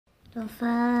多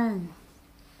芬，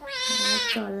我要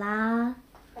走啦，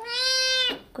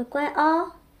乖乖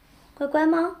哦，乖乖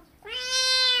吗？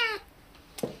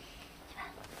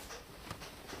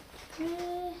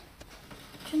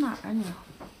去哪儿啊你？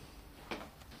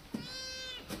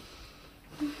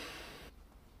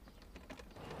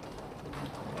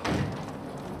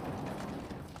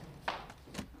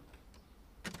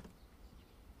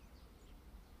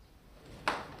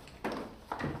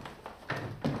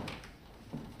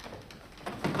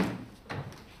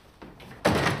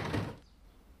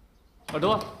耳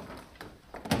朵，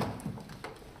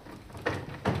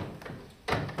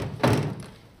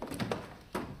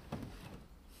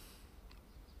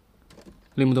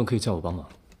拎不动可以叫我帮忙。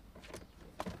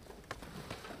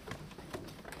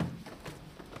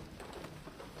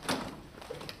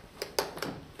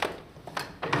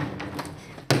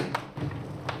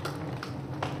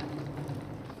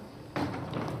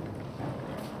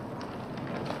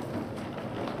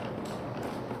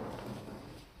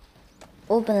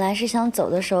我本来是想走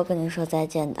的时候跟你说再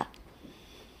见的，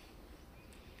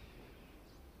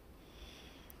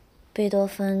贝多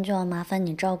芬就要麻烦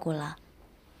你照顾了。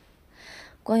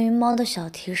关于猫的小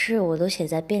提示我都写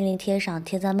在便利贴上，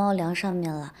贴在猫粮上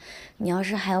面了。你要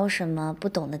是还有什么不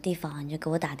懂的地方，你就给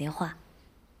我打电话。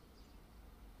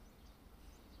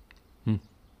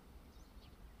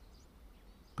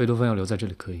贝多芬要留在这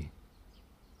里可以，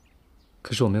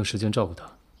可是我没有时间照顾他，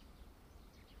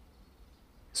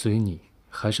所以你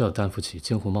还是要担负起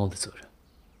监护猫的责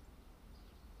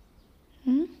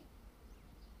任。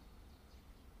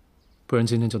不然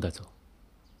今天就带走。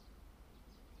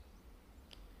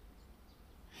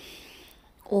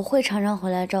我会常常回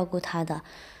来照顾他的，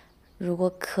如果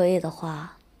可以的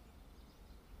话。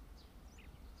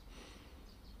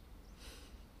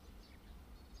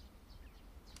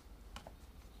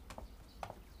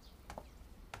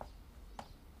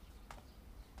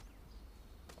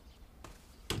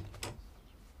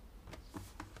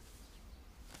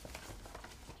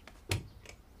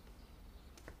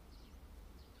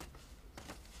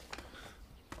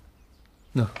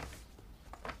那，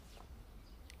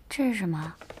这是什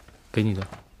么？给你的。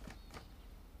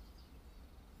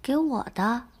给我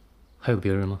的？还有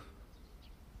别人吗？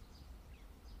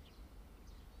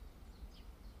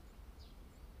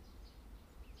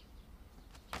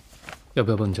要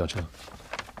不要帮你叫车？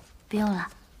不用了，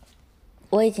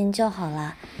我已经叫好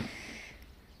了。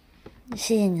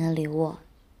谢谢你的礼物。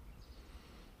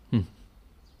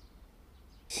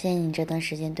谢谢你这段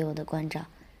时间对我的关照。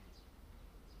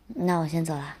那我先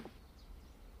走了，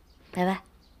拜拜。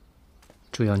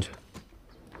注意安全。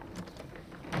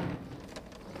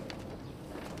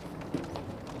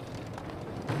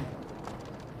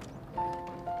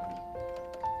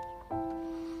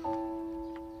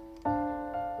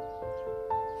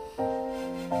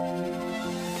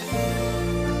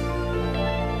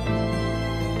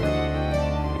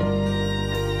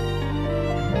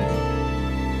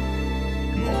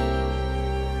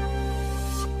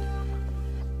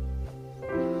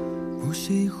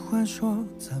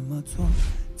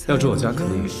要住我家可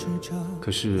以，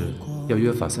可是要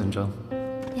约法三章。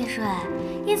叶水，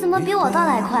你怎么比我倒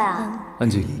来快啊？安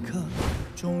静。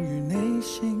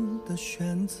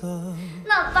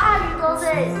那80多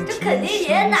岁就肯定爷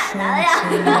爷奶奶了呀。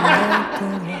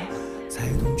才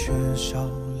懂缺少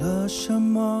了什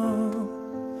么，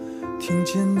听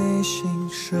见内心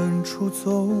深处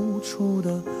走出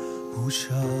的不舍。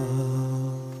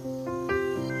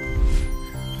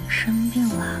生病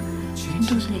了，你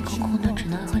肚子里空空的，只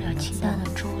能喝点清淡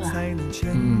的粥了。没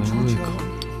胃口，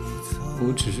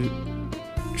我只是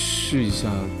试一下。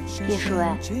叶舒薇，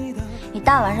你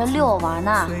大晚上遛我玩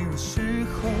呢？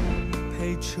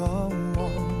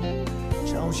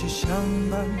朝夕相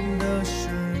伴的时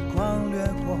光掠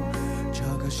过，这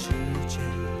个世界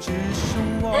只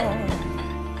剩我。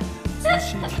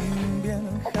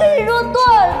我跟你说多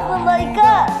少次了，你看，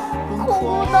哭哭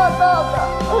闹闹的。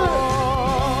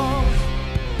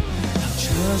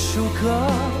这首歌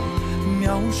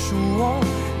描述我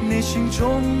内心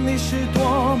中你是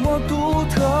多么独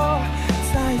特，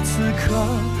在此刻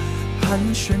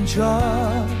盘旋着，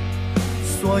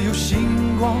所有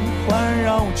星光环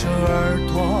绕着耳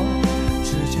朵，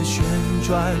指尖旋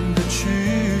转的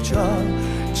曲折，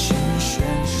琴弦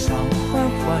上缓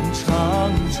缓唱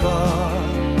着，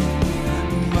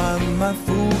慢慢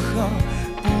附和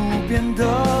不变的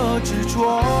执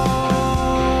着。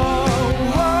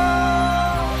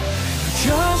这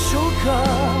首歌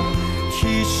提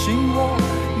醒我，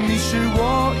你是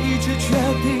我一直决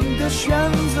定的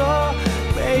选择，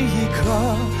每一刻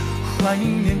怀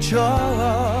念着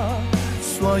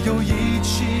所有一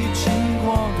起经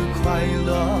过的快乐。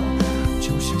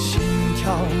是心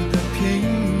跳的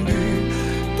频率，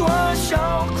多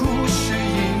少故事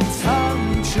隐藏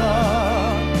着。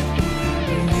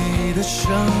你的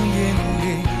声音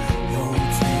里有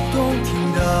最动听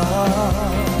的，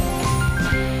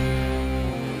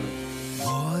我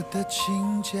的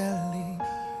情节里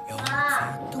有最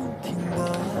动听的。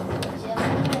节目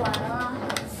录完了。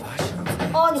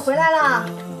哦，你回来了。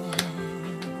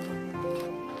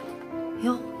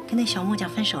哟，跟那小木匠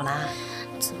分手啦？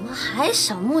怎么还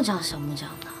小木匠的？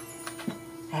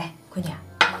哎，闺女，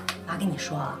妈跟你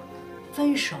说啊，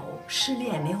分手失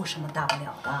恋没有什么大不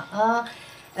了的啊。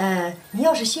你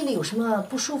要是心里有什么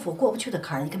不舒服、过不去的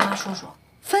坎儿，你跟妈说说。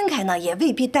分开呢，也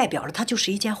未必代表着它就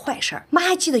是一件坏事儿。妈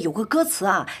还记得有个歌词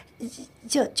啊，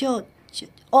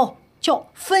叫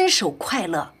分手快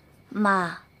乐。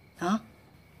妈啊，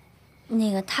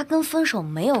那个他跟分手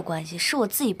没有关系，是我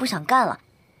自己不想干了。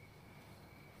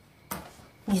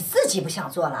你自己不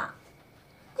想做了？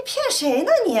你骗谁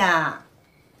呢你？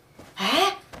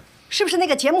哎，是不是那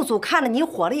个节目组看了你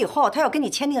火了以后，他要跟你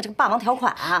签订这个霸王条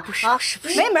款啊？不是，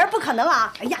没门，不可能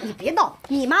啊！哎呀，你别闹！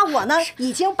你妈我呢，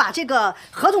已经把这个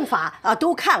合同法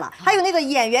都看了，还有那个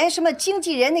演员什么经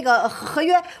纪人那个合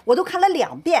约，我都看了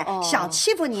2遍。想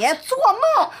欺负你，做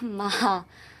梦！妈，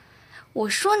我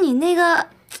说你那个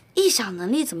臆想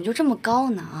能力怎么就这么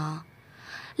高呢啊？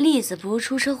栗子不是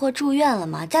出车祸住院了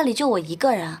吗？家里就我一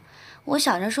个人，我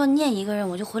想着说你也一个人，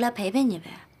我就回来陪陪你呗。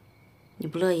你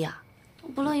不乐意啊？我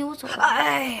不乐意，我走了。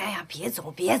哎呀，别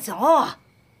走，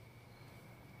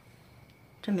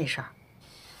真没事儿。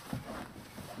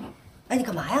哎，你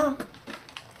干嘛呀？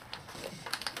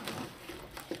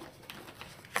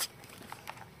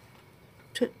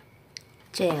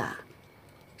这个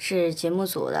是节目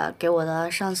组的给我的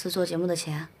上次做节目的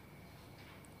钱。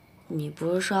你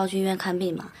不是说要去医院看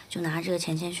病吗？就拿这个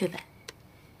钱先去呗。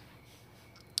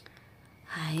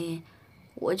哎，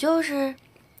我就是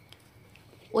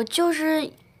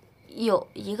有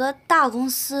一个大公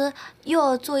司又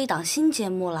要做一档新节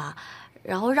目了，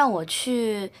然后让我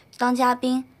去当嘉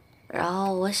宾，然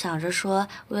后我想着说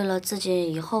为了自己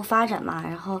以后发展嘛，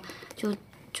然后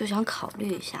就想考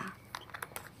虑一下。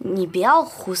你不要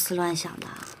胡思乱想的。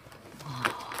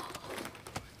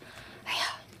哎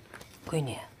呀，闺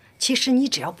女。其实你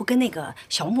只要不跟那个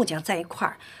小木匠在一块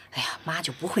儿，哎呀，妈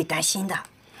就不会担心的。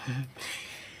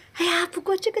哎呀，不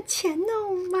过这个钱呢，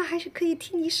妈还是可以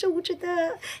替你收着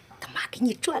的。等妈给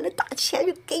你赚了大钱，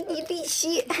就给你利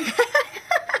息。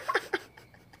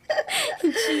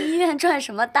你去医院赚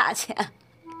什么大钱？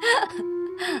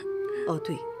哦，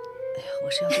对，哎呀，我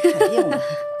是要去看病的。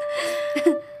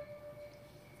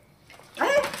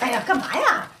哎呀，干嘛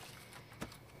呀？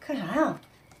看啥呀？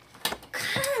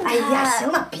哎呀，行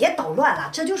了，别捣乱了，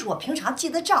这就是我平常记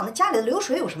的账。那家里的流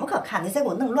水有什么可看的？你再给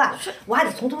我弄乱了，我还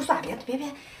得从头算。别，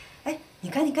哎，你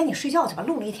赶紧睡觉去吧。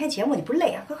录了一天节目，你不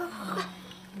累啊？快！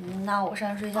那我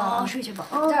上去睡觉了。睡去吧，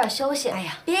早点休息。哎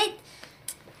呀，别，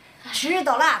知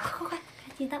道了，快，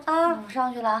赶紧的啊！我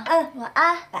上去了。晚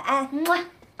安，么。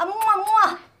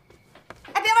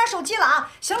哎，别玩手机了啊！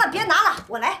行了，别拿了，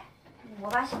我来。我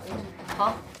把小子。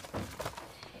好。